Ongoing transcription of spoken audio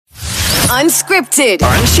Unscripted.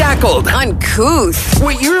 Unshackled. Uncouth.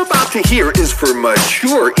 What you're about to hear is for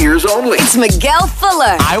mature ears only. It's Miguel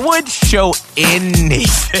Fuller. I would show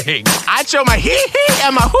anything. I'd show my hee-hee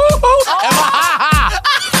and my hoo-hoo and my ha-ha.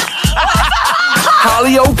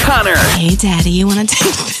 Holly O'Connor. Hey, Daddy, you want to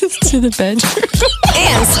take this to the bedroom?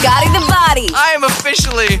 And Scotty the Body. I am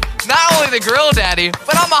officially not only the grill daddy,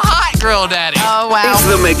 but I'm a hot grill daddy. Oh, wow. It's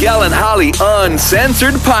the Miguel and Holly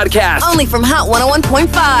Uncensored Podcast. Only from Hot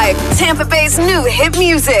 101.5. Tampa Bay's new hit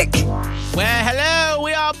music. Well, hello.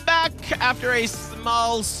 We are back after a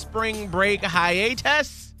small spring break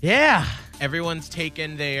hiatus. Yeah. Everyone's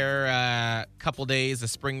taken their couple days of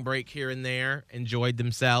spring break here and there, enjoyed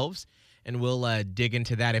themselves, and we'll dig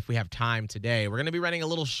into that if we have time today. We're going to be running a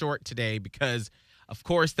little short today because, of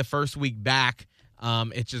course, the first week back,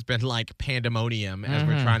 it's just been like pandemonium as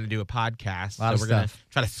we're trying to do a podcast. So we're going to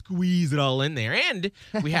try to squeeze it all in there. And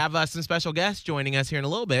we have some special guests joining us here in a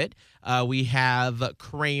little bit. We have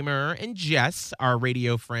Kramer and Jess, our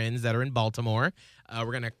radio friends that are in Baltimore.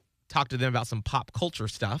 We're going to talk to them about some pop culture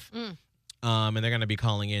stuff. And they're going to be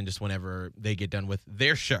calling in just whenever they get done with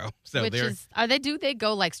their show. So do they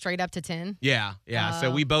go like straight up to 10? Yeah.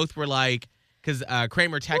 So we both were like, because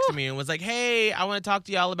Kramer texted me and was like, hey, I want to talk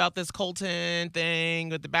to y'all about this Colton thing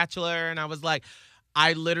with The Bachelor. And I was like,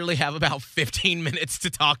 I literally have about 15 minutes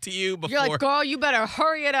to talk to you before. You're like, girl, you better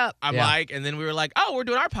hurry it up. I'm like, and then we were like, oh, we're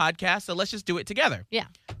doing our podcast, so let's just do it together. Yeah.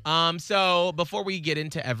 So before we get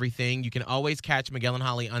into everything, you can always catch Miguel and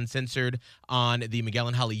Holly Uncensored on the Miguel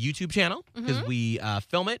and Holly YouTube channel because we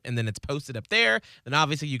film it and then it's posted up there. Then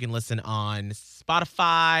obviously you can listen on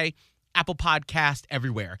Spotify, Apple Podcast,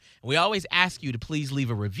 everywhere. And we always ask you to please leave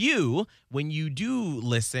a review when you do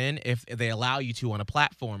listen, if they allow you to on a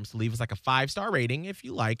platform. So leave us like a 5-star rating if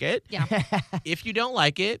you like it. Yeah. If you don't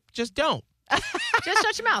like it, just don't. Just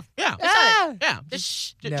shut your mouth. Yeah. Yeah.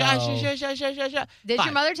 Just Did Fine.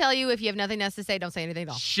 your mother tell you if you have nothing else to say, don't say anything at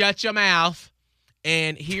all? Shut your mouth.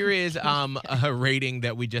 And here is a rating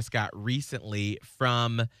that we just got recently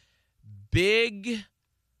from Big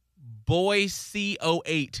Boy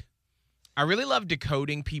C08. I really love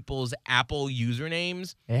decoding people's Apple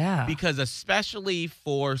usernames. Yeah. Because especially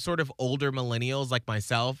for sort of older millennials like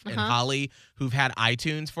myself and Holly who've had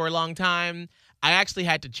iTunes for a long time, I actually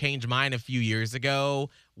had to change mine a few years ago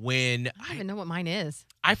when I don't even know what mine is.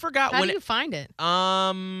 I forgot How when do you find it?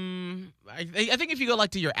 I think if you go like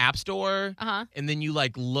to your app store and then you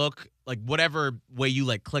like look like whatever way you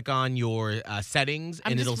like click on your settings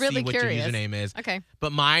I'm and just it'll really see what curious. your username is. Okay.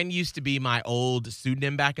 But mine used to be my old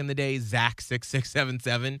pseudonym back in the day,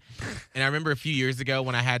 Zach6677. And I remember a few years ago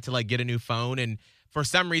when I had to like get a new phone and for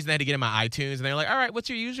some reason I had to get in my iTunes and they were like, all right, what's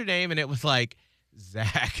your username? And it was like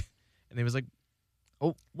Zach. And it was like,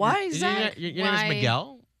 Oh, why is that? Your name is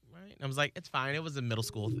Miguel? Right? And I was like, it's fine. It was a middle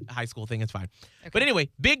school, high school thing. It's fine. Okay. But anyway,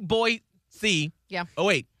 Big Boy C. Yeah. Oh,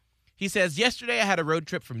 wait. He says, yesterday I had a road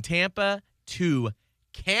trip from Tampa to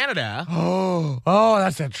Canada. Oh,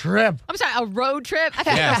 that's a trip. I'm sorry, a road trip? I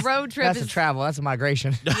thought a road trip That's is a travel. That's a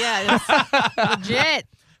migration. Yeah, it's legit.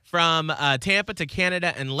 From Tampa to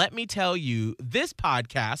Canada. And let me tell you, this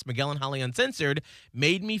podcast, Miguel and Holly Uncensored,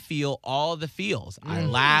 made me feel all the feels. I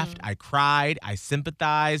laughed, I cried, I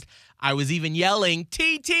sympathized. I was even yelling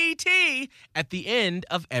TTT at the end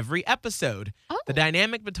of every episode. Oh. The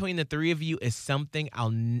dynamic between the three of you is something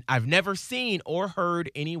I've never seen or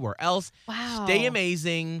heard anywhere else. Wow. Stay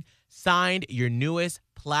amazing. Signed, your newest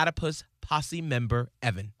Platypus Posse member,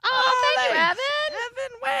 Evan. Oh, thank you, Evan.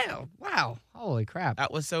 Wow. Holy crap.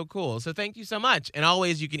 That was so cool. So thank you so much. And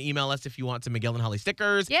always, you can email us if you want to Miguel and Holly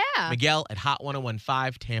stickers. Yeah. Miguel at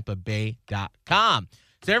hot1015tampabay.com.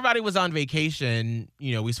 So everybody was on vacation.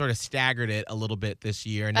 You know, we sort of staggered it a little bit this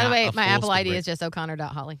year. By the not way, a my full Apple spring ID break. is just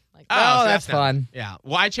O'Connor.Holly. Like, Oh, so that's fun. Yeah.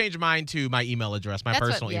 Well, I changed mine to my email address, my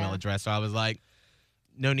personal email address. So I was like,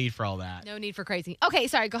 no need for all that. no need for crazy. Okay,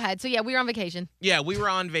 sorry, go ahead. So, yeah, we were on vacation. Yeah, we were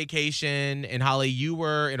on vacation. And Holly, you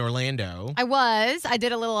were in Orlando. I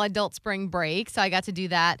did a little adult spring break, so I got to do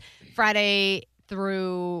that Friday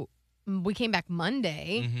through. We came back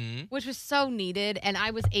Monday, which was so needed, and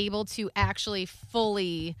I was able to actually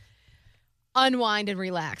fully unwind and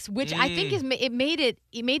relax, which I think it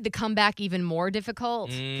made the comeback even more difficult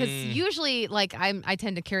because usually like I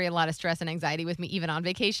tend to carry a lot of stress and anxiety with me even on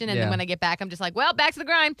vacation, and then when I get back I'm just like, well, back to the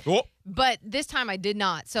grind. Oh. But this time I did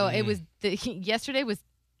not, so it was yesterday was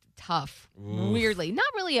tough. Oof. Weirdly,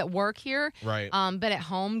 not really at work here, Right. but at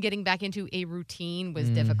home getting back into a routine was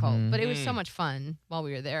difficult, but it was so much fun while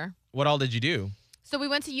we were there. What all did you do? So we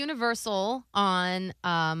went to Universal on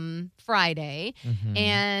Friday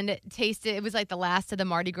and tasted. It was like the last of the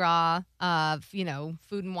Mardi Gras,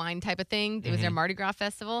 food and wine type of thing. It was their Mardi Gras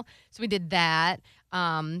festival. So we did that.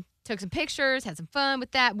 Took some pictures, had some fun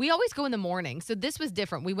with that. We always go in the morning. So this was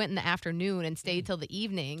different. We went in the afternoon and stayed till the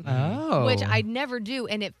evening, which I never do.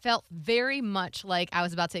 And it felt very much like I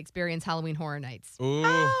was about to experience Halloween Horror Nights. Ooh.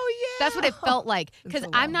 Oh, yeah. That's what it felt like because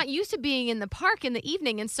I'm not used to being in the park in the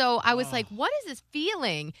evening. And so I was like, what is this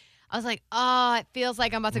feeling? I was like, it feels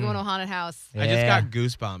like I'm about to go into a haunted house. I just got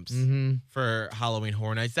goosebumps for Halloween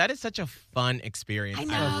Horror Nights. That is such a fun experience. I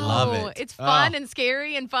know. I love it. It's fun and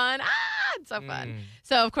scary and fun. It's so fun.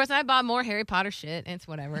 So, of course, I bought more Harry Potter shit. It's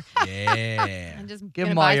whatever. Yeah. I'm just Give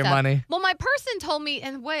gonna them all buy your stuff. money. Well, my person told me,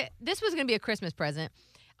 and this was going to be a Christmas present,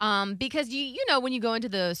 because you know when you go into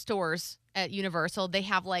the stores at Universal, they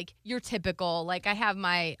have like your typical, like I have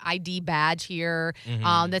my ID badge here,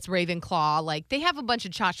 that's Ravenclaw. Like they have a bunch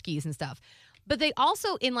of tchotchkes and stuff, but they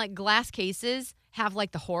also in like glass cases have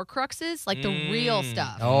like the Horcruxes, like the real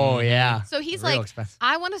stuff. Oh, yeah. So he's Real like, expensive.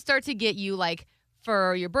 I want to start to get you like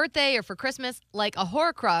for your birthday or for Christmas, like a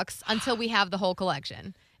Horcrux until we have the whole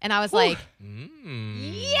collection. And I was like,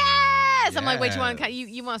 yes. I'm like, wait,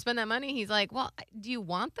 you want to spend that money? He's like, well, do you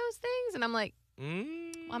want those things? And I'm like,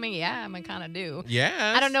 I mean, yeah, I kind of do.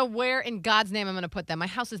 Yeah. I don't know where in God's name I'm going to put them. My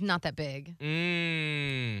house is not that big.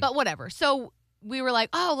 But whatever. So we were like,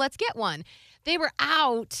 oh, let's get one. They were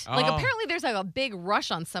out. Like, apparently there's like a big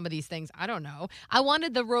rush on some of these things. I don't know. I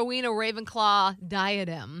wanted the Rowena Ravenclaw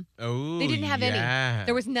diadem. Oh, They didn't have any.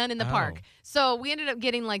 There was none in the park. So we ended up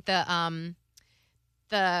getting like the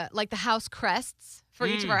house crests for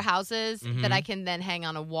each of our houses that I can then hang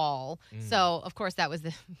on a wall. So of course that was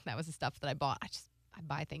the stuff that I bought. I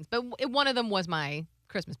buy things, but one of them was my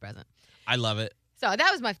Christmas present. I love it. So that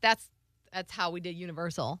was that's how we did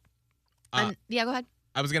Universal. Yeah, go ahead.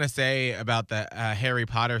 I was going to say about the Harry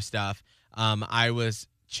Potter stuff. I was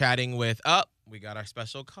chatting with, we got our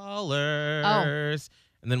special callers.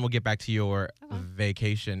 And then we'll get back to your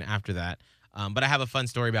vacation after that. But I have a fun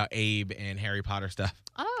story about Abe and Harry Potter stuff.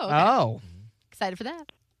 Oh. Okay. Oh. Excited for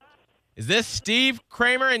that. Is this Steve,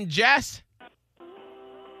 Kramer, and Jess?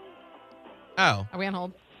 Oh. Are we on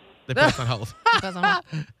hold? They put us on hold. Put us on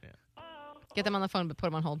hold. Get them on the phone, but put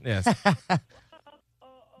them on hold. Yes.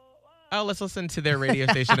 Oh, let's listen to their radio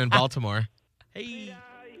station in Baltimore. Hey.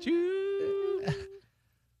 Choo.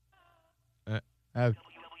 Oh.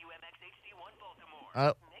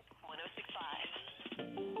 Oh.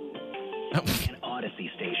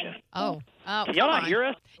 Odyssey station. Oh. Can y'all not hear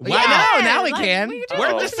us? Yeah, no, now we like, can.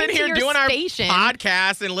 We're just sitting here doing our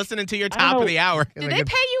podcast and listening to your top of the hour. Did they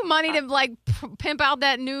pay you money to like pimp out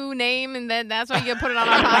that new name and then that's why you put it on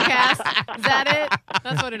our podcast? Is that it?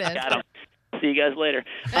 That's what it is. Got 'em. See you guys later.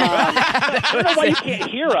 I don't know why you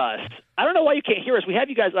can't hear us. We have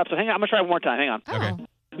you guys up, so hang on. I'm going to try one more time. Hang on. Okay.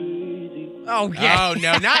 Okay. Oh,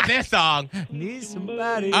 no, not this song. Need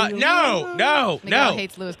somebody. No. Miguel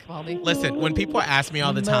hates Louis Capaldi. Listen, when people ask me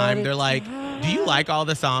all the time, they're like, do you like all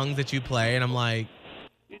the songs that you play? And I'm like,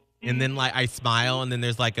 and then like I smile and then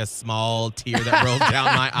there's like a small tear that rolls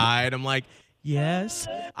down my eye. And I'm like, yes,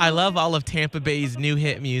 I love all of Tampa Bay's new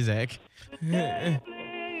hit music.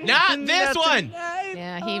 Not this one.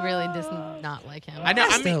 Yeah, he really does not like him. I know.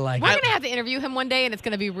 I still like We're it. going to have to interview him one day, and it's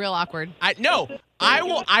going to be real awkward. I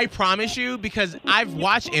will. I promise you, because I've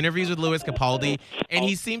watched interviews with Louis Capaldi, and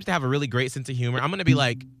he seems to have a really great sense of humor. I'm gonna be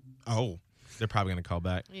like, oh, they're probably gonna call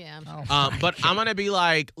back. Yeah. But I'm gonna be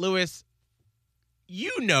like, Louis,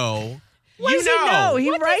 you know. What does he know? He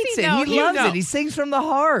What does writes he it. know? He You loves know. it. He sings from the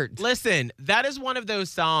heart. Listen, that is one of those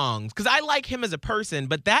songs, because I like him as a person,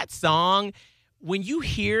 but that song, when you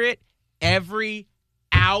hear it every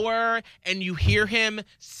hour and you hear him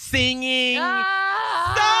singing somebody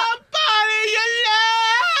you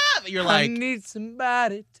love, you're I like, need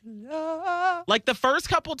somebody to love. like the first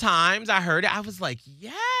couple times I heard it, I was like,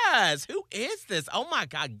 yes, who is this? Oh my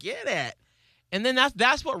God, get it. And then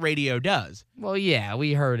that's what radio does. Well, yeah,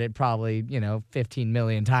 we heard it probably, 15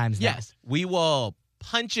 million times now. Yes, we will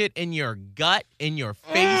punch it in your gut, in your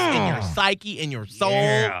face, in your psyche, in your soul.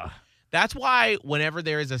 Yeah. That's why whenever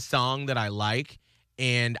there is a song that I like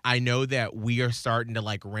and I know that we are starting to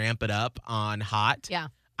like ramp it up on Hot, Yeah.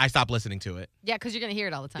 I stop listening to it. Yeah, because you're going to hear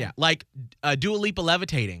it all the time. Yeah, like Dua Lipa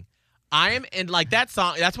Levitating. I am, and like that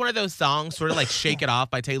song, that's one of those songs, sort of like Shake It Off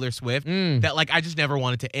by Taylor Swift, that like I just never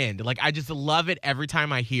want it to end. Like I just love it every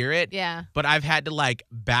time I hear it. Yeah. But I've had to like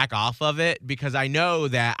back off of it because I know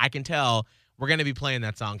that I can tell we're going to be playing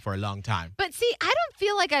that song for a long time. But see, I don't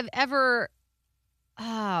feel like I've ever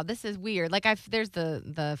Oh, this is weird. Like there's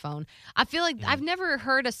the phone. I feel like I've never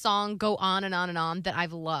heard a song go on and on and on that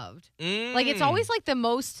I've loved. Like it's always like the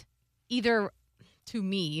most either to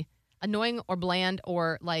me annoying or bland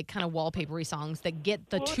or like kind of wallpapery songs that get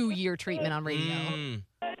the 2-year treatment on radio.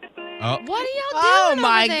 Oh. What are y'all Oh, doing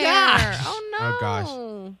my over there? gosh. Oh no. Oh gosh.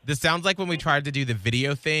 This sounds like when we tried to do the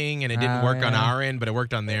video thing and it didn't work on our end, but it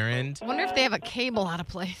worked on their end. I wonder if they have a cable out of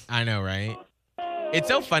place. I know, right? It's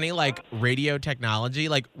so funny, like radio technology,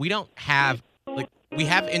 like we don't have, like we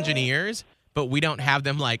have engineers, but we don't have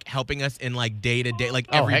them like helping us in like day to day, like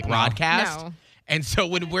every heck no. broadcast. No. And so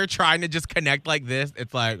when we're trying to just connect like this,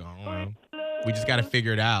 it's like, I don't know. We just got to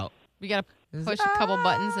figure it out. We got to push a couple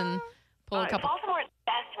buttons and pull a couple. Baltimore's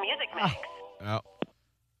best music mix. Oh.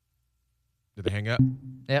 Did they hang up?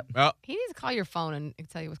 Yep. Oh, He needs to call your phone and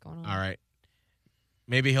tell you what's going on. all right.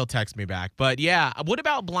 Maybe he'll text me back. But yeah, what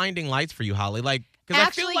about Blinding Lights for you, Holly? Like, because I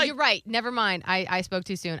Actually, feel like you're right. Never mind. I spoke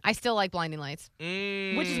too soon. I still like Blinding Lights,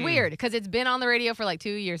 which is weird because it's been on the radio for like 2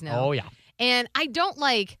 years now. Oh, yeah. And I don't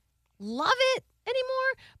like love it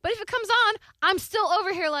anymore. But if it comes on, I'm still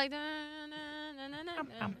over here like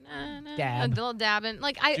Dab. a little dabbing.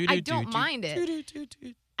 Like I don't mind it.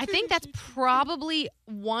 I think that's probably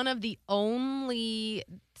one of the only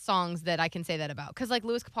songs that I can say that about. Because like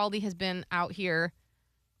Louis Capaldi has been out here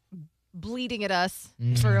bleeding at us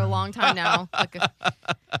for a long time now.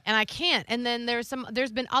 And I can't. And then there's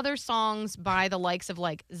been other songs by the likes of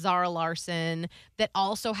like Zara Larsson that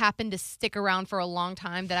also happened to stick around for a long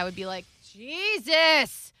time that I would be like,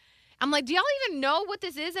 Jesus. I'm like, do y'all even know what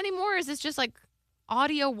this is anymore? Or is this just like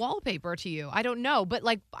audio wallpaper to you? I don't know. But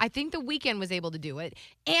like, I think The Weeknd was able to do it.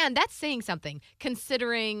 And that's saying something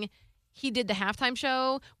considering he did the halftime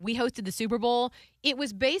show. We hosted the Super Bowl. It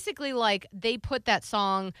was basically like they put that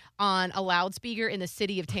song on a loudspeaker in the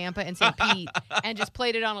city of Tampa and St. Pete and just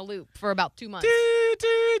played it on a loop for about 2 months.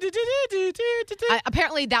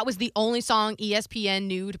 Apparently, that was the only song ESPN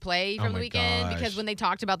knew to play from The my Weeknd gosh. because when they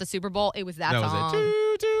talked about the Super Bowl, it was that was song.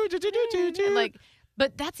 it. And like,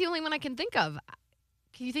 but that's the only one I can think of.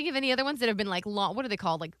 Can you think of any other ones that have been like long? What are they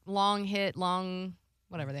called? Like long hit, long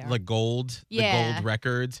whatever they are. Like gold, Yeah. the gold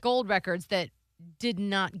records. Gold records that did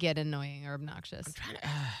not get annoying or obnoxious.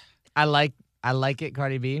 I like it,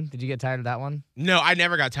 Cardi B. Did you get tired of that one? No, I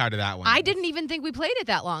never got tired of that one. I didn't even think we played it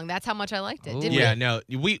that long. That's how much I liked it. Did Yeah, we? no,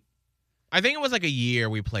 I think it was like a year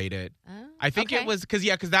we played it. Oh, I think okay. it was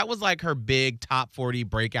because that was like her big top 40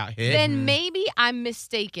 breakout hit. Then maybe I'm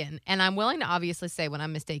mistaken, and I'm willing to obviously say when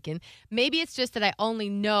I'm mistaken. Maybe it's just that I only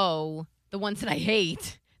know the ones that I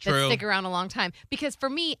hate that True. stick around a long time. Because for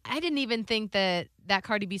me, I didn't even think that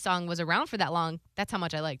Cardi B song was around for that long. That's how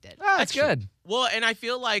much I liked it. Oh, that's good. Well, and I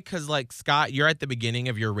feel like because like Scott, you're at the beginning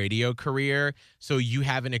of your radio career, so you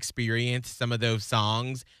haven't experienced some of those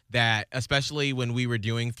songs that, especially when we were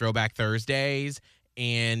doing Throwback Thursdays,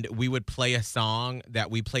 and we would play a song that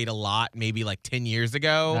we played a lot, maybe like 10 years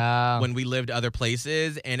ago when we lived other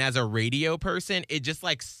places. And as a radio person, it just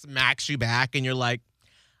like smacks you back, and you're like,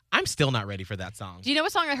 I'm still not ready for that song. Do you know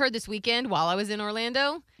what song I heard this weekend while I was in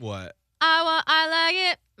Orlando? What? I like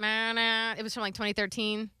it. It was from like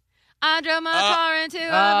 2013. I drove my car into a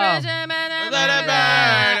bridge. Let it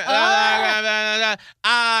burn.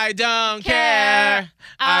 I don't care.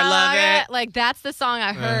 I love it. Like that's the song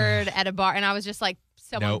I heard at a bar, and I was just like,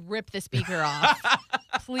 someone Nope. rip the speaker off.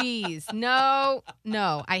 Please. No.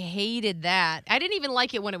 I hated that. I didn't even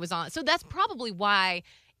like it when it was on. So that's probably why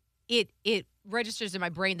it registers in my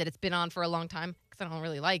brain that it's been on for a long time because I don't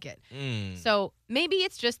really like it. So maybe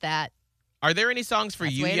it's just that. Are there any songs for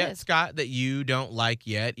That's you the way it yet, is. Scott, that you don't like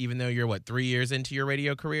yet, even though you're, 3 years into your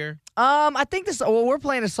radio career? I think we're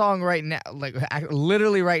playing a song right now, like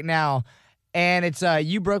literally right now, and it's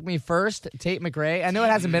You Broke Me First, Tate McRae. I know it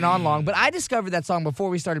hasn't been on long, but I discovered that song before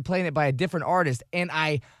we started playing it by a different artist, and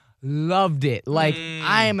I loved it. Like,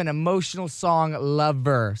 I am an emotional song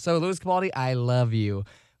lover. So, Louis Capaldi, I love you.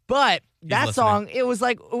 But that listening. song, it was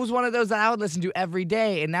one of those that I would listen to every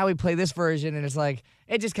day, and now we play this version, and it's like,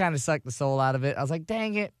 it just kind of sucked the soul out of it. I was like,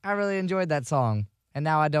 dang it, I really enjoyed that song, and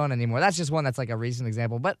now I don't anymore. That's just one that's like a recent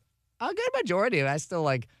example, but a good majority of it, I still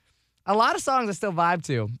like. A lot of songs I still vibe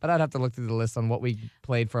to, but I'd have to look through the list on what we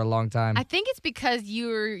played for a long time. I think it's because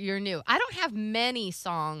you're new. I don't have many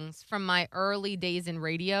songs from my early days in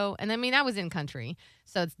radio, and I mean I was in country,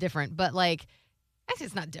 so it's different. But like, actually,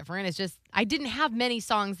 it's not different. It's just I didn't have many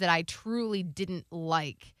songs that I truly didn't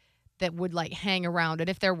like that would like hang around. And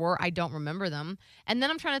if there were, I don't remember them. And then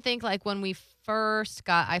I'm trying to think like when I first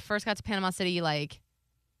got to Panama City, like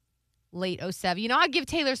late 2007. You know, I'd give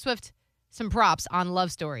Taylor Swift some props on Love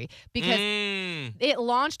Story because it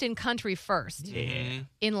launched in country first in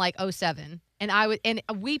like 2007. and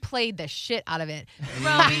we played the shit out of it.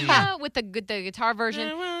 Romeo with the guitar version.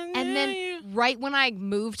 And then right when I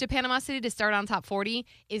moved to Panama City to start on Top 40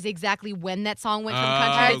 is exactly when that song went from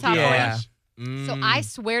country to Top 40. So I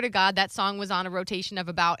swear to God, that song was on a rotation of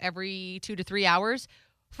about every 2 to 3 hours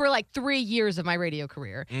for like 3 years of my radio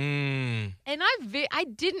career. And I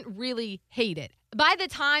didn't really hate it. By the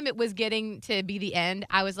time it was getting to be the end,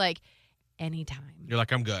 I was like, anytime. You're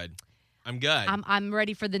like, I'm good. I'm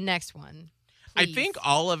ready for the next one. I Please. think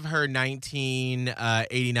all of her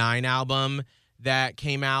 1989 album that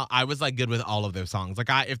came out, I was like good with all of those songs. Like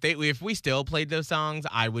if we still played those songs,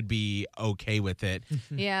 I would be okay with it.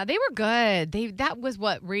 Yeah, they were good. That was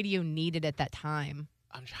what radio needed at that time.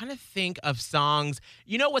 I'm trying to think of songs.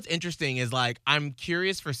 You know what's interesting is like I'm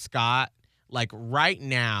curious for Scott, like right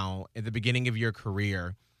now at the beginning of your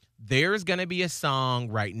career, there's going to be a song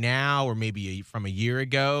right now or maybe from a year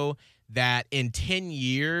ago that in 10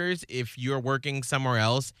 years, if you're working somewhere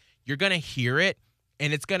else, you're going to hear it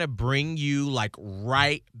and it's going to bring you like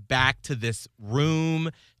right back to this room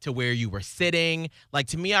to where you were sitting. Like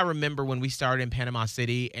to me, I remember when we started in Panama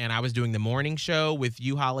City and I was doing the morning show with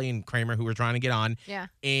you, Holly, and Kramer, who were trying to get on. Yeah.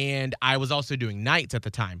 And I was also doing nights at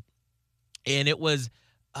the time. And it was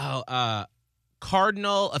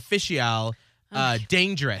Cardinal Official,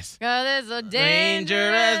 Dangerous. God, it's a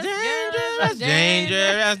Dangerous.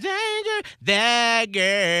 That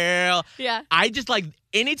girl. Yeah. I just like,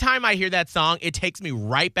 anytime I hear that song, it takes me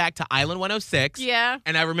right back to Island 106. Yeah.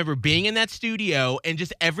 And I remember being in that studio and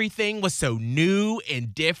just everything was so new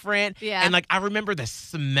and different. Yeah. And like, I remember the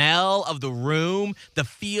smell of the room, the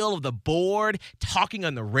feel of the board, talking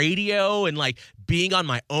on the radio and like being on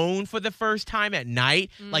my own for the first time at night.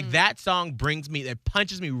 Like that song it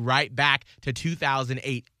punches me right back to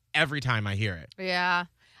 2008 every time I hear it. Yeah.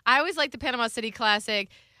 I always like the Panama City classic.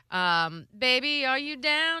 Baby, are you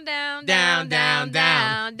down? Down.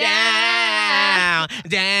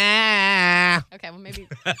 Okay, well maybe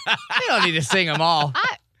You don't need to sing them all.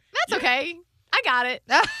 that's okay. I got it.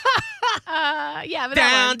 Yeah, but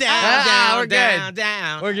Down, we're good.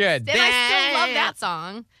 down. We're good. And I still love that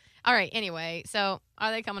song. All right. Anyway, so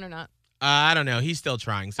are they coming or not? I don't know. He's still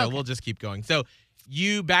trying, so Okay. we'll just keep going. So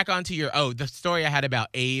you back onto the story I had about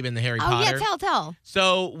Abe and the Harry Potter. Oh yeah, tell.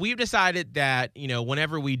 So we've decided that,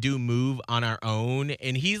 whenever we do move on our own,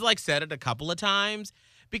 and he's like said it a couple of times,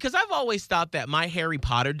 because I've always thought that my Harry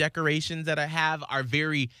Potter decorations that I have are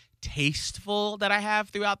very tasteful that I have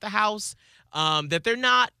throughout the house, that they're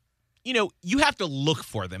not, you have to look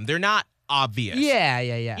for them. They're not obvious.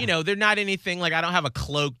 Yeah. They're not anything like I don't have a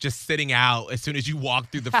cloak just sitting out as soon as you walk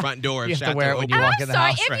through the front door of You have to Chateau wear it when you Oak. walk I'm in the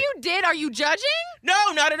sorry. house. If Right. you did, are you judging? No,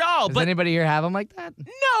 not at all. Does But anybody here have them like that?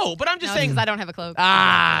 no, but I'm just No, saying. because I don't have a cloak.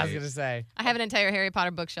 I was going to say. I have an entire Harry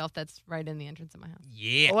Potter bookshelf that's right in the entrance of my house.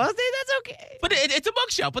 Yeah. Well, that's okay. But it's a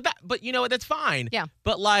bookshelf. But you know what? That's fine. Yeah.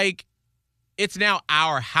 But like, it's now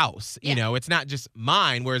our house. Yeah. It's not just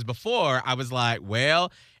mine. Whereas before, I was like,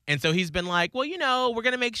 well, and so he's been like, well, we're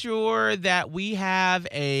gonna make sure that we have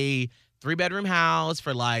a 3-bedroom house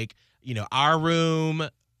for like, our room,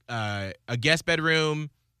 a guest bedroom,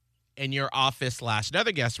 and your office /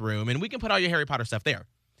 another guest room, and we can put all your Harry Potter stuff there. And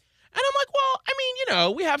I'm like, well, I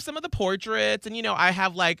mean, we have some of the portraits, and I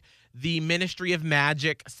have like the Ministry of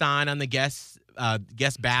Magic sign on the guest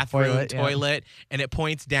bathroom toilet, and it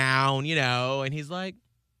points down, and he's like,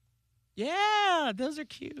 yeah, those are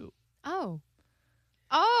cute. Oh.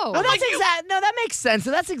 No, that makes sense.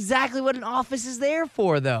 So that's exactly what an office is there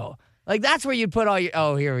for, though. Like, that's where you'd put all your...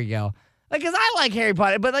 Oh, here we go. Like, because I like Harry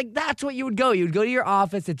Potter, but, like, that's what you would go. You'd go to your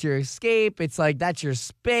office. It's your escape. It's, like, that's your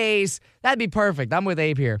space. That'd be perfect. I'm with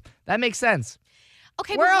Abe here. That makes sense.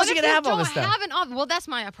 Okay, Where but else what you if gonna have all this don't stuff? have an office? Well, that's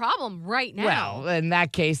my problem right now. Well, in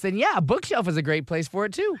that case, then, yeah, a bookshelf is a great place for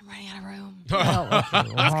it, too. I'm running out of room. It's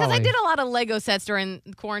Because I did a lot of Lego sets during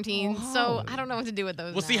quarantine, so I don't know what to do with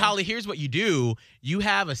those. Well, see, now. Holly, here's what you do. You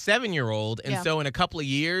have a 7-year-old, and Yeah. so in a couple of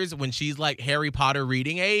years, when she's like Harry Potter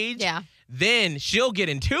reading age, Yeah. then she'll get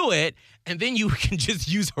into it, and then you can just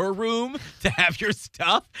use her room to have your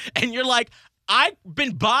stuff. And you're like, I've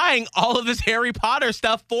been buying all of this Harry Potter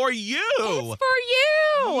stuff for you. It's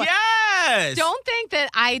for you. Yes. Don't think that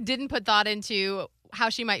I didn't put thought into how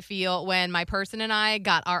she might feel when my person and I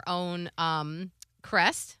got our own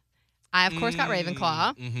crest. I, of course, got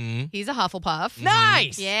Ravenclaw. Mm-hmm. He's a Hufflepuff.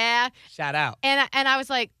 Nice. Yeah. Shout out. And I was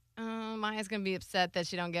like, Maya's going to be upset that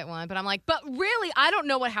she don't get one. But I'm like, but really, I don't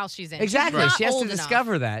know what house she's in. She's Exactly. not She has to old enough.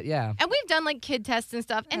 discover that, yeah. And we've done like kid tests and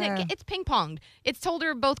stuff, and it's ping-ponged. It's told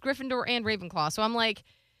her both Gryffindor and Ravenclaw. So I'm like,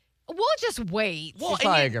 We'll just wait. Well, She's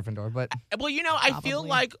and probably you- a Gryffindor, but I feel Probably.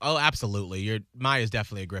 like, oh, absolutely. Maya's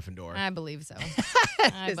definitely a Gryffindor. I believe so.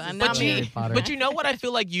 But Not you- me. Harry Potter. But you know what I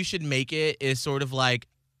feel like you should make it is sort of like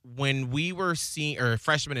when we were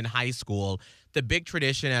freshmen in high school, the big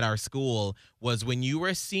tradition at our school was when you were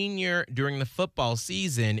a senior during the football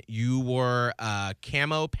season, you wore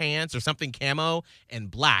camo pants or something camo and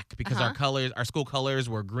black because our school colors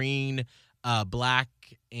were green, black,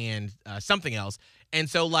 and something else. And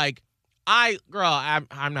so like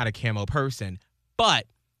I'm not a camo person, but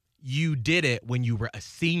you did it when you were a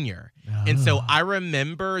senior. And so I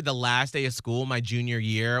remember the last day of school, my junior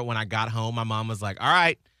year, when I got home, my mom was like, all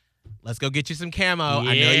right, let's go get you some camo. I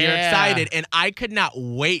know you're Yeah. excited. And I could not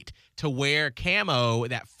wait to wear camo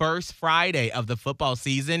that first Friday of the football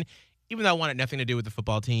season, even though I wanted nothing to do with the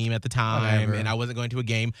football team at the time Whatever. and I wasn't going to a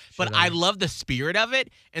game. But I love the spirit of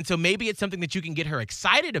it. And so maybe it's something that you can get her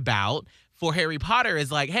excited about for Harry Potter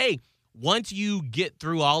is like, hey, once you get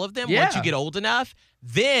through all of them, once you Yeah. get old enough,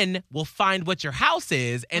 then we'll find what your house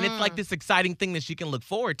is. And it's like this exciting thing that she can look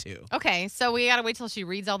forward to. Okay, so we gotta wait till she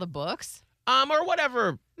reads all the books. Or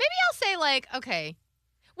whatever. Maybe I'll say like, okay.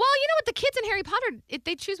 Well, you know what? The kids in Harry Potter,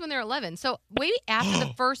 they choose when they're 11. So maybe after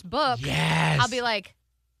the first book, Yes. I'll be like,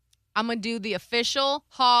 I'm gonna do the official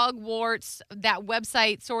Hogwarts, that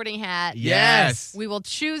website sorting hat. Yes. We will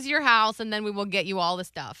choose your house, and then we will get you all the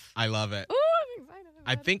stuff. I love it. Ooh, I'm excited.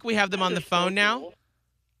 I think we have them on the You're so phone now. cool.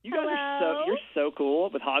 You guys you're so cool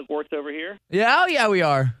with Hogwarts over here. yeah, we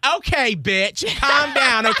are. Okay, bitch. Calm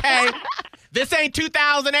down, okay? This ain't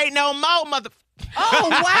 2008 no more, mother. Oh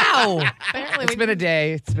wow! Apparently, It's been a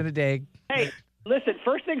day. It's been a day. Hey, listen,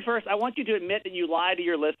 first things first, I want you to admit that you lie to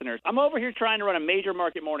your listeners. I'm over here trying to run a major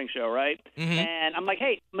market morning show, right? Mm-hmm. And I'm like,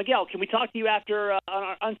 hey, Miguel, can we talk to you after on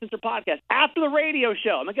our Uncensored podcast? After the radio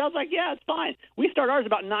show. And Miguel's like, yeah, it's fine. We start ours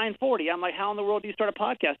about 9:40. I'm like, how in the world do you start a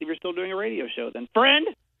podcast if you're still doing a radio show then? Friend?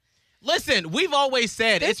 Listen, we've always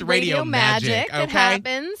said There's it's radio magic, that okay?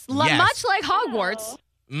 happens, Yes. much like Hogwarts.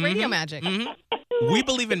 Radio Mhm, magic. mhm. We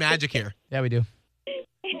believe in magic here. Yeah, we do.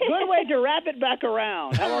 Good way to wrap it back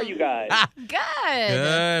around. How are you guys? Good.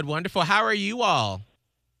 Good, wonderful. How are you all?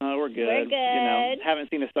 We're good. We're You know, good. haven't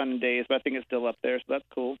seen the sun in days, but I think it's still up there, so that's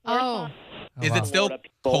cool. Oh, Oh, Is wow. it still Florida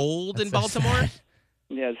people. cold in That's so Baltimore? sad.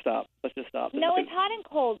 Yeah, stop. Let's just stop. No, it's hot and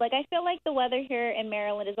cold. Like, I feel like the weather here in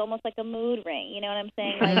Maryland is almost like a mood ring. You know what I'm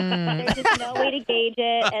saying? Like, there's just no way to gauge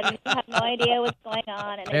it, and you have no idea what's going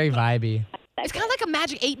on. And Very vibey. it's kind of like a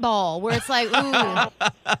magic 8-ball where it's like, ooh,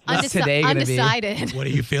 What's today gonna be? undecided. What are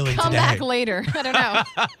you feeling Come today? back later. I don't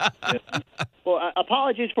know. Well,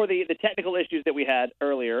 apologies for the technical issues that we had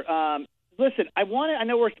earlier. Listen, I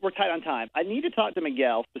know we're tight on time. I need to talk to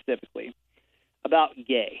Miguel specifically about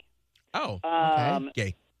gay. Oh,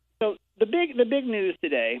 gay. So the big news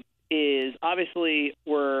today is obviously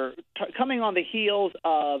we're coming on the heels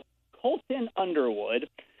of Colton Underwood,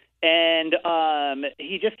 and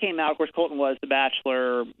he just came out. Of course, Colton was The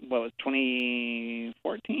Bachelor. What was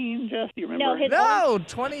 2014? Jess, do you remember? No, his No,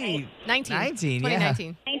 2019. 19. Yeah.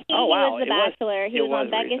 2019. 19, Oh, wow. He was The It was- Bachelor. He it was on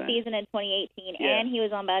was Becca's recent. season in 2018, Yeah. and he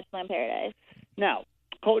was on Bachelor in Paradise. Now,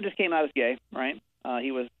 Colton just came out as gay, right?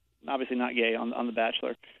 He was obviously not gay on The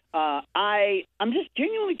Bachelor. I'm just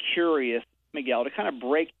genuinely curious, Miguel, to kind of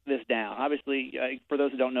break this down. Obviously, for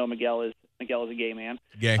those who don't know, Miguel is a gay man.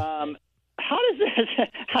 Gay. How does this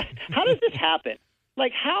how does this happen?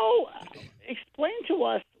 Like, explain to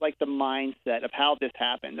us like the mindset of how this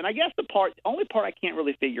happened. And I guess the only part I can't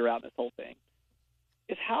really figure out in this whole thing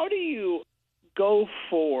is how do you go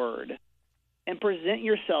forward and present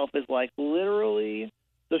yourself as like literally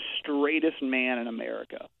the straightest man in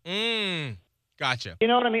America? Gotcha. You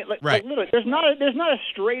know what I mean? Like, Right. like literally, there's not a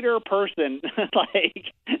straighter person like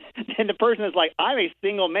than the person that's like, I'm a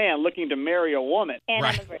single man looking to marry a woman, And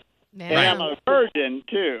Right. I'm a virgin. and I'm a virgin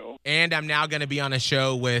too. And I'm now going to be on a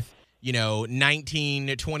show with, 19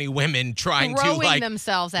 to 20 women trying to Throwing like,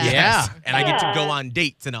 themselves at yes, us. and I get to Yeah. go on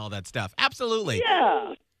dates and all that stuff. Absolutely.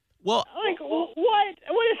 Yeah. Well, Like,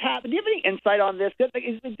 what has happened? Do you have any insight on this? 'Cause, like,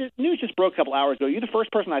 the news just broke a couple hours ago. You're the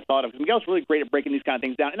first person I thought of. Miguel's really great at breaking these kind of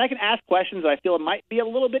things down, and I can ask questions that I feel might be a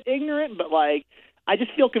little bit ignorant, but like, I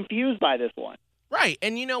just feel confused by this one. right.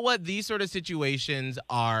 And you know what? These sort of situations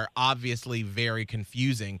are obviously very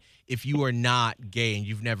confusing if you are not gay and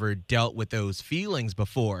you've never dealt with those feelings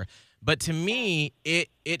before. But to me, it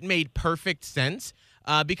made perfect sense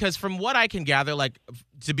because from what I can gather, like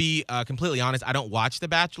to be completely honest, I don't watch The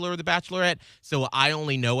Bachelor or The Bachelorette, so I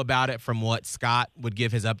only know about it from what Scott would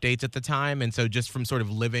give his updates at the time, and so just from sort of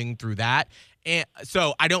living through that. And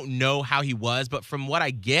so I don't know how he was, but from what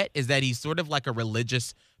I get is that he's sort of like a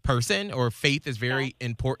religious person, or faith is very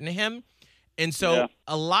important to him. And so Yeah.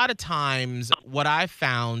 a lot of times what I've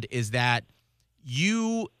found is that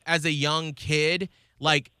you, as a young kid,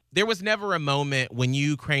 like there was never a moment when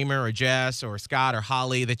you, Kramer or Jess or Scott or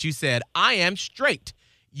Holly, that you said, I am straight.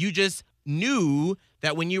 You just knew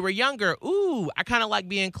that when you were younger, ooh, I kind of like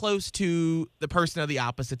being close to the person of the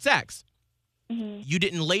opposite sex. You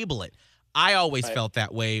didn't label it. I always felt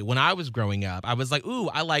that way when I was growing up. I was like, ooh,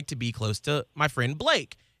 I like to be close to my friend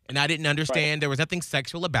Blake. And I didn't understand there was nothing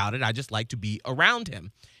sexual about it. I just like to be around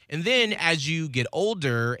him. And then as you get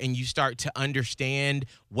older and you start to understand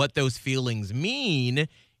what those feelings mean,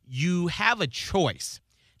 you have a choice.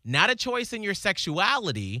 Not a choice in your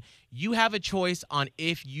sexuality. You have a choice on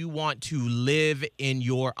if you want to live in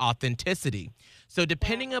your authenticity. So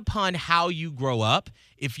depending upon how you grow up,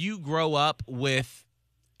 if you grow up with,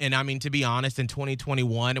 and I mean, to be honest, in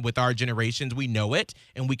 2021, with our generations, we know it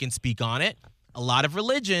and we can speak on it. A lot of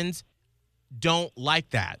religions don't like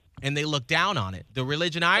that and they look down on it. The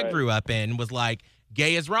religion I grew up in was like,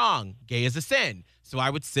 gay is wrong, gay is a sin. So I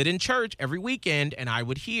would sit in church every weekend and I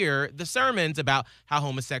would hear the sermons about how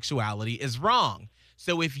homosexuality is wrong.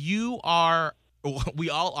 So if you are, we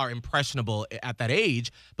all are impressionable at that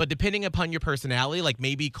age, but depending upon your personality, like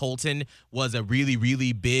maybe Colton was a really,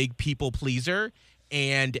 really big people pleaser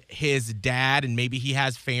and his dad, and maybe he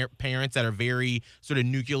has parents that are very sort of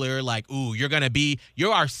nuclear, like, ooh, you're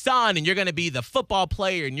our son and you're going to be the football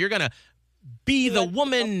player and you're going to be the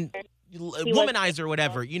womanizer or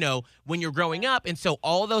whatever, you know, when you're growing up. And so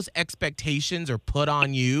all those expectations are put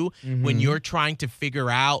on you when you're trying to figure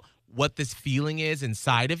out what this feeling is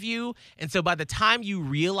inside of you. And so by the time you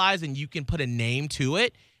realize and you can put a name to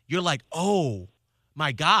it, you're like, oh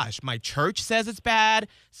my gosh, my church says it's bad.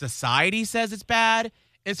 Society says it's bad.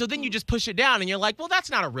 And so then you just push it down and you're like, well, that's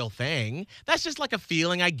not a real thing. That's just like a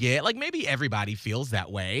feeling I get. Like maybe everybody feels that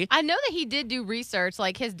way. I know that he did do research.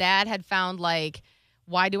 Like his dad had found like,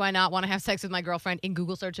 why do I not want to have sex with my girlfriend in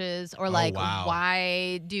Google searches? Or like,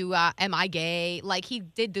 why am I gay? Like he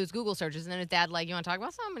did those Google searches and then his dad like, you want to talk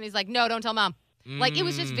about something? And he's like, no, don't tell mom. Like it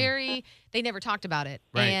was just very, they never talked about it.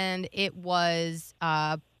 Right. And it was,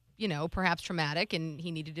 perhaps traumatic and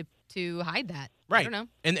he needed to hide that. Right. I don't know.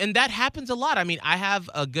 And that happens a lot. I mean, I have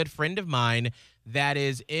a good friend of mine that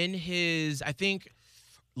is in his, I think,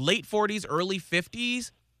 late 40s, early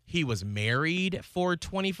 50s. He was married for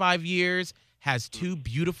 25 years, has 2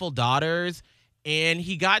 beautiful daughters, and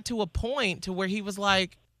he got to a point to where he was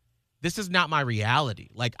like, this is not my reality.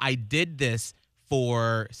 Like, I did this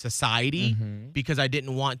for society because I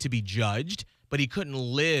didn't want to be judged, but he couldn't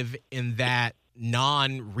live in that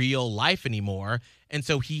non-real life anymore. And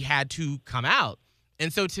so he had to come out.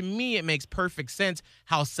 And so to me, it makes perfect sense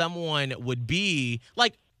how someone would be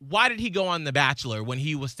like, why did he go on The Bachelor when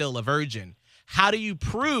he was still a virgin? How do you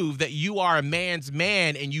prove that you are a man's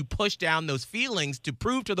man and you push down those feelings to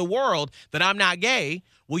prove to the world that I'm not gay?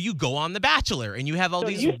 Well, you go on The Bachelor and you have all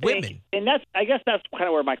these women. And I guess that's kind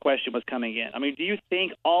of where my question was coming in. I mean, do you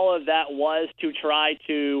think all of that was to try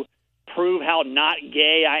to prove how not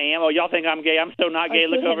gay I am? Oh, y'all think I'm gay? I'm so not gay.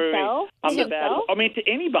 Look over me. I'm the bad. I mean, to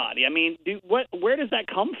anybody. I mean, where does that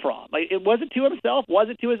come from? Like, was it to himself? Was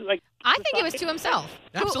it to his like? I think it was to himself.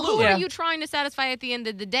 Absolutely. Who are you trying to satisfy at the end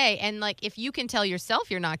of the day? And like, if you can tell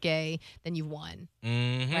yourself you're not gay, then you've won.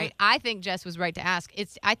 Right? I think Jess was right to ask.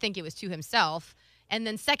 I think it was to himself, and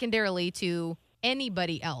then secondarily to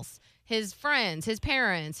anybody else, his friends, his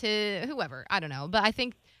parents, whoever. I don't know, but I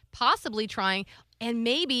think possibly trying. And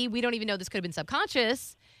maybe, we don't even know, this could have been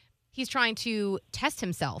subconscious, he's trying to test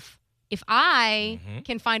himself. If I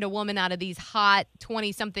can find a woman out of these hot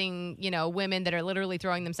 20-something, women that are literally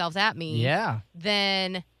throwing themselves at me,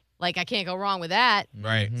 then, like, I can't go wrong with that.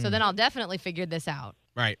 Right. So then I'll definitely figure this out.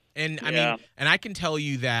 Right. And, I mean, and I can tell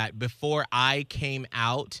you that before I came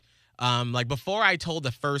out, before I told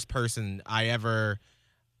the first person I ever...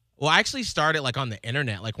 Well, I actually started, like, on the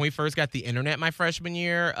internet. Like, when we first got the internet my freshman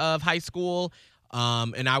year of high school,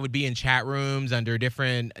 and I would be in chat rooms under a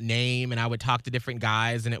different name, and I would talk to different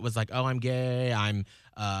guys, and it was like, oh, I'm gay, I'm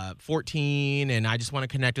 14, and I just want to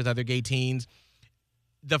connect with other gay teens.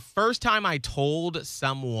 The first time I told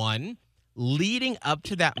someone, leading up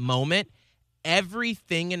to that moment,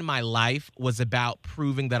 everything in my life was about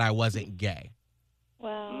proving that I wasn't gay.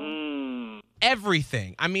 Wow.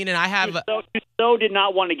 Everything. I mean, and I have... You so did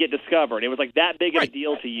not want to get discovered. It was like that big of a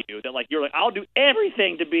deal to you that like you're like, I'll do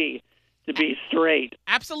everything to be straight.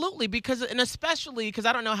 Absolutely, especially because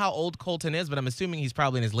I don't know how old Colton is, but I'm assuming he's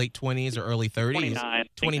probably in his late 20s or early 30s.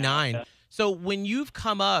 29. Yeah. So when you've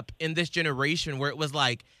come up in this generation where it was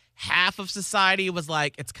like half of society was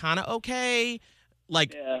like, it's kind of okay,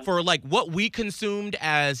 Like for like what we consumed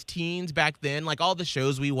as teens back then, like all the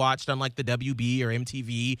shows we watched on like the WB or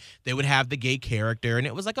MTV, they would have the gay character, and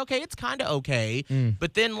it was like, okay, it's kind of okay.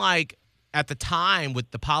 But then like at the time with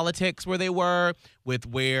the politics where they were, with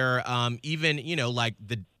where even, you know, like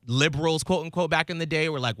the liberals, quote unquote, back in the day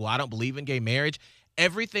were like, well, I don't believe in gay marriage.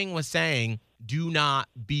 Everything was saying, do not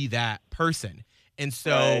be that person. And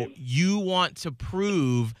so you want to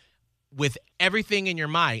prove with everything in your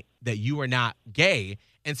might that you are not gay.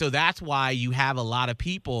 And so that's why you have a lot of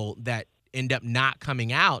people that end up not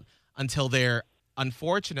coming out until they're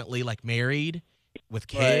unfortunately like married with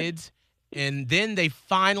kids. And then they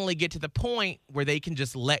finally get to the point where they can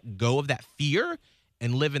just let go of that fear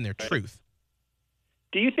and live in their truth.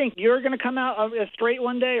 Do you think you're going to come out straight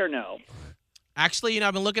one day or no? Actually, you know,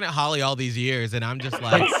 I've been looking at Holly all these years, and I'm just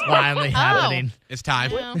like, It's finally happening. it's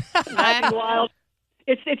time. Well, That's wild.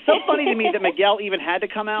 It's so funny to me that Miguel even had to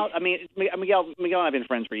come out. I mean, Miguel and I have been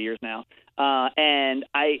friends for years now, and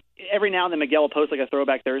every now and then Miguel will post like a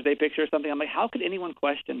Throwback Thursday picture or something. I'm like, how could anyone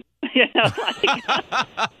question? You know, like,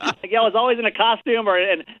 Miguel was always in a costume or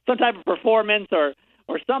in some type of performance or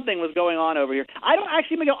something was going on over here.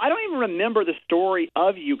 Miguel, I don't even remember the story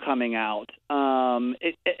of you coming out,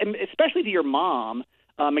 especially to your mom.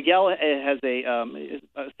 Miguel has a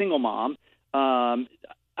single mom. I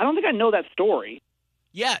don't think I know that story.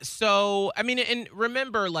 Yeah, so, I mean, and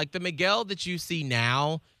remember, like, the Miguel that you see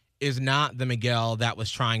now is not the Miguel that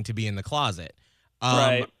was trying to be in the closet.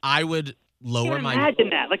 Right. I would lower my... Imagine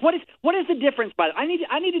that. Like, what is the difference by that? I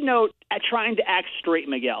need to know at trying to act straight,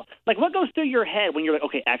 Miguel. Like, what goes through your head when you're like,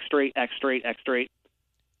 okay, act straight, act straight, act straight?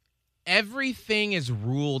 Everything is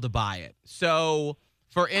ruled by it. So,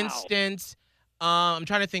 for instance... I'm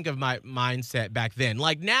trying to think of my mindset back then.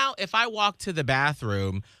 Like now, if I walk to the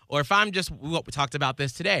bathroom or if I'm just, we talked about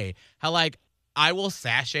this today, how like I will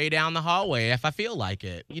sashay down the hallway if I feel like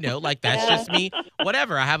it. You know, like that's just me,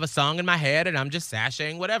 whatever. I have a song in my head and I'm just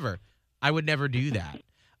sashaying whatever. I would never do that.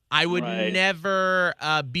 I would never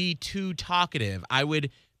be too talkative. I would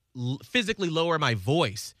physically lower my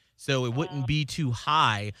voice so it wouldn't be too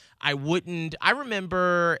high. I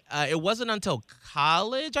remember it wasn't until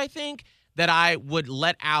college, I think, that I would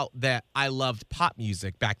let out that I loved pop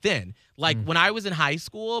music back then. Like when I was in high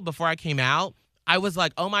school, before I came out, I was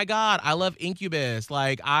like, oh my God, I love Incubus.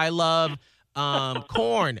 Like I love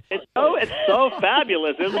Korn. It's so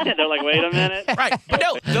fabulous, isn't it? They're like, wait a minute. Right. But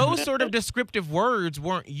no, those sort of descriptive words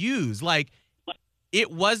weren't used. Like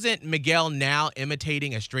it wasn't Miguel now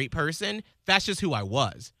imitating a straight person. That's just who I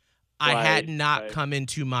was. I had not come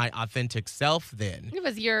into my authentic self then. it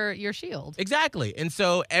was your shield. Exactly. And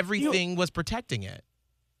so everything was protecting it.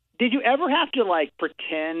 Did you ever have to like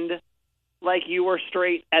pretend like you were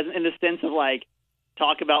straight, as in the sense of like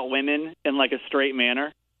talk about women in like a straight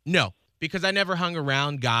manner? No, because I never hung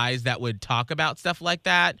around guys that would talk about stuff like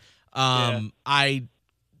that.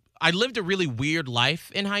 I lived a really weird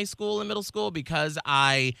life in high school and middle school because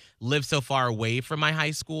I lived so far away from my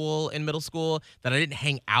high school and middle school that I didn't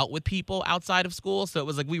hang out with people outside of school. So it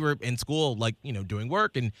was like we were in school, like, you know, doing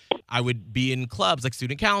work, and I would be in clubs like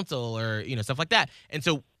student council or, you know, stuff like that. And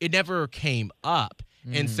so it never came up.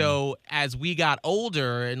 And so as we got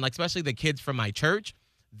older, and like especially the kids from my church,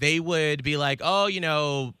 they would be like, oh, you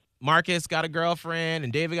know, Marcus got a girlfriend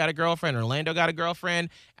and David got a girlfriend, Orlando got a girlfriend.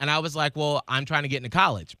 And I was like, well, I'm trying to get into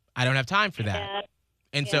college. I don't have time for that.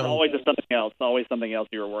 And so always something else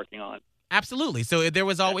you were working on. Absolutely. So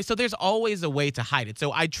there's always a way to hide it.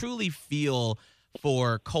 So I truly feel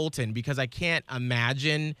for Colton because I can't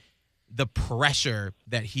imagine the pressure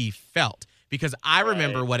that he felt, because I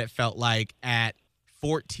remember what it felt like at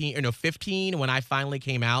 15 when I finally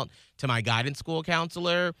came out to my guidance school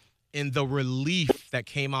counselor, and the relief that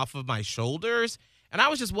came off of my shoulders. And I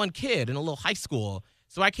was just one kid in a little high school.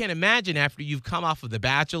 So I can't imagine after you've come off of The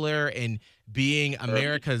Bachelor and being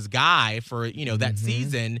America's guy for, you know, that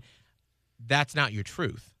season, that's not your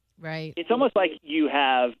truth. Right. It's almost like you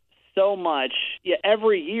have so much,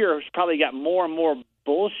 every year has probably got more and more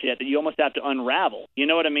bullshit that you almost have to unravel. You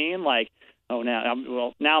know what I mean? Like, oh, now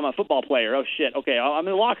I'm a football player. Oh, shit. Okay, I'm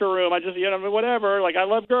in the locker room. I just, you know, whatever. Like, I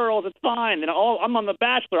love girls. It's fine. And I'm on The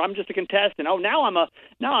Bachelor. I'm just a contestant. Oh, now I'm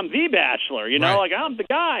The Bachelor. You know, like I'm the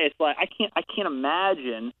guy. It's like I can't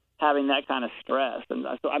imagine having that kind of stress. And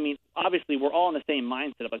so, I mean, obviously, we're all in the same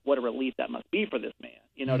mindset of like what a relief that must be for this man.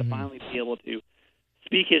 You know, to finally be able to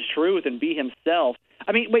speak his truth and be himself.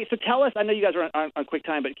 I mean, wait. So tell us. I know you guys are on quick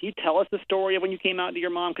time, but can you tell us the story of when you came out to your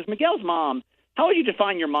mom? Because Miguel's mom. How would you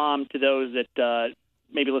define your mom to those that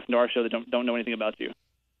maybe listen to our show that don't know anything about you?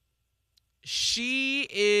 She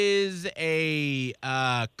is a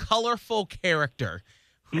colorful character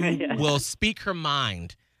who will speak her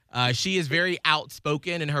mind. She is very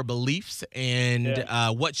outspoken in her beliefs and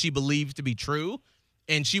what she believes to be true,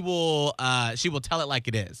 and she will tell it like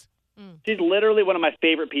it is. She's literally one of my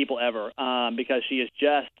favorite people ever because she is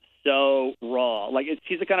just so raw. Like,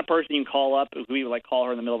 she's the kind of person you can call up. We would, like, call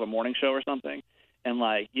her in the middle of a morning show or something. And,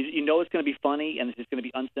 like, you know it's going to be funny and it's just going to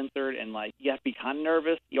be uncensored. And, like, you have to be kind of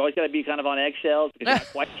nervous. You always got to be kind of on eggshells because you're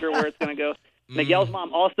not quite sure where it's going to go. Miguel's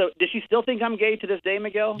mom also – does she still think I'm gay to this day,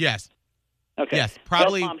 Miguel? Yes. Okay. Yes,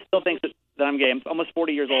 probably. Miguel's mom still thinks that I'm gay. I'm almost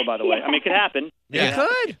 40 years old, by the way. I mean, it could happen. Yeah. It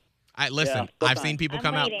could. Listen, Yeah, I've seen people I'm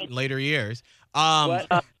come waiting. out in later years.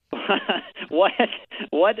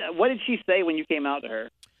 What did she say when you came out to her?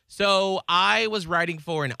 So I was writing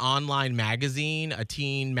for an online magazine, a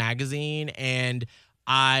teen magazine, and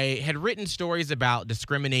I had written stories about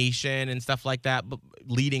discrimination and stuff like that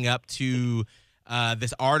leading up to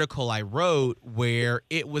this article I wrote where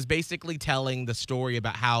it was basically telling the story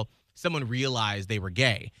about how someone realized they were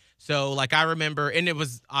gay. So, like, I remember, and it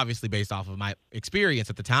was obviously based off of my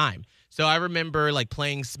experience at the time. So I remember, like,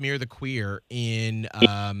 playing Smear the Queer in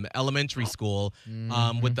elementary school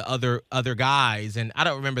with the other guys. And I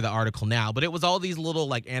don't remember the article now, but it was all these little,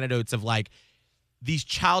 like, anecdotes of, like, these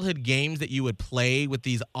childhood games that you would play with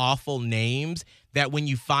these awful names that when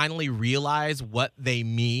you finally realize what they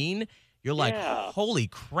mean, you're like, holy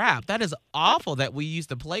crap, that is awful that we used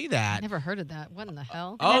to play that. I never heard of that. What in the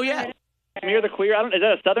hell? Oh, yeah. Smear the Queer. Is that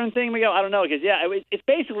a Southern thing, Miguel? I don't know because it's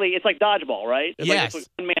basically it's like dodgeball, right? Yes. Like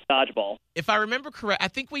one man dodgeball. If I remember correct, I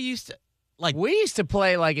think we used to We used to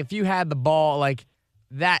play, like, if you had the ball, like,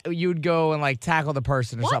 that, you'd go and, like, tackle the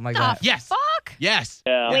person or What something like the that. Yes. fuck? Yes.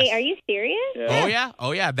 Yeah. Wait, are you serious? Yeah.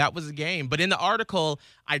 Oh yeah, that was a game. But in the article,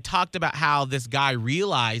 I talked about how this guy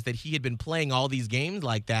realized that he had been playing all these games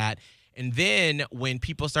like that. And then when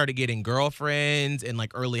people started getting girlfriends in,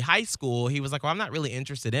 like, early high school, he was like, well, I'm not really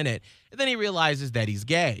interested in it. And then he realizes that he's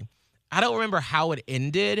gay. I don't remember how it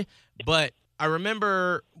ended, but I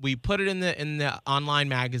remember we put it in the online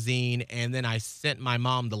magazine, and then I sent my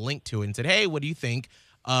mom the link to it and said, hey, what do you think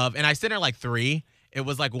of, and I sent her like 3. It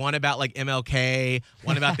was like one about, like, MLK,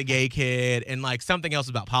 one about the gay kid, and, like, something else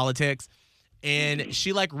about politics. And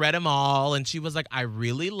she, like, read them all, and she was like, I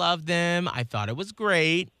really loved them. I thought it was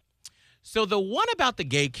great. So the one about the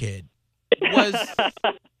gay kid was,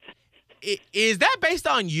 is that based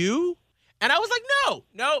on you? And I was like,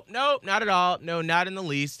 no, not at all. No, not in the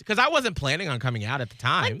least. Because I wasn't planning on coming out at the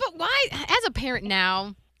time. Like, but why? As a parent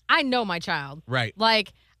now, I know my child. Right.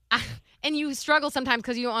 Like, and you struggle sometimes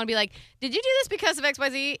because you don't want to be like, did you do this because of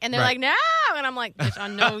XYZ? And they're Right. like, no. And I'm like, bitch, I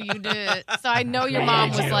know you did. So I know your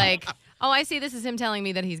mom was like, oh, I see. This is him telling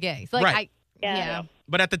me that he's gay. So, like, Right. yeah.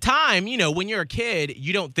 But at the time, you know, when you're a kid,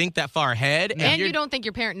 you don't think that far ahead. And you're- you don't think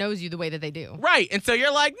your parent knows you the way that they do. Right. And so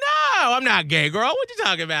you're like, no, I'm not gay, girl. What you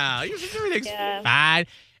talking about? Everything's fine.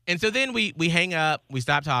 And so then we hang up, we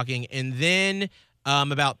stop talking, and then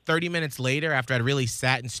about 30 minutes later, after I'd really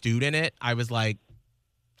sat and stewed in it, I was like,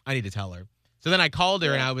 I need to tell her. So then I called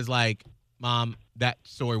her and I was like, Mom, that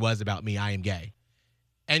story was about me. I am gay.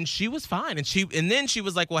 And she was fine. And then she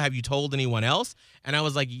was like, well, have you told anyone else? And I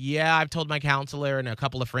was like, yeah, I've told my counselor and a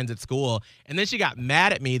couple of friends at school. And then she got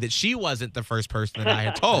mad at me that she wasn't the first person that I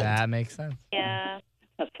had told. That makes sense. Yeah.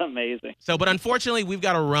 That's amazing. So, but unfortunately, we've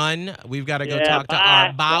got to run. We've got to go Yeah, talk to bye.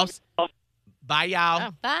 our boss. Bye, y'all.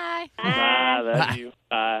 Oh, bye. Bye. Love you.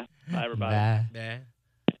 Bye. Bye, everybody. Nah. Yeah.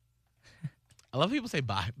 I love people say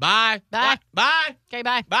bye. Bye. Bye. Bye. Okay,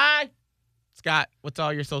 bye. Bye. Scott, what's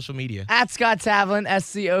all your social media? At Scott Tavlin,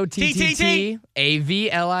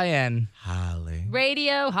 SCOTTTAVLIN. Holly.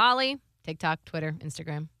 Radio, Holly, TikTok, Twitter,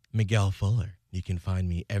 Instagram. Miguel Fuller. You can find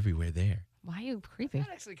me everywhere there. Why are you creepy? That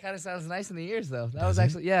actually kind of sounds nice in the ears, though. That Does was it?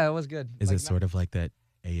 actually, yeah, it was good. Is Like, it sort of like that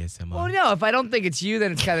ASMR? Well, no, if I don't think it's you,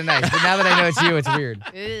 then it's kind of nice. But now that I know it's you, it's weird.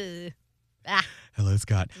 Ugh. Ah. Hello,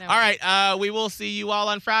 Scott. No. All right. We will see you all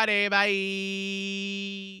on Friday.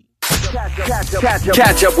 Bye.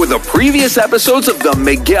 Catch up with the previous episodes of the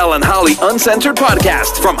Miguel and Holly Uncensored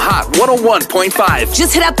podcast from Hot 101.5.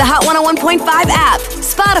 Just hit up the Hot 101.5 app,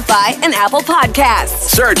 Spotify, and Apple Podcasts.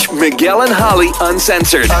 Search Miguel and Holly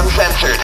Uncensored.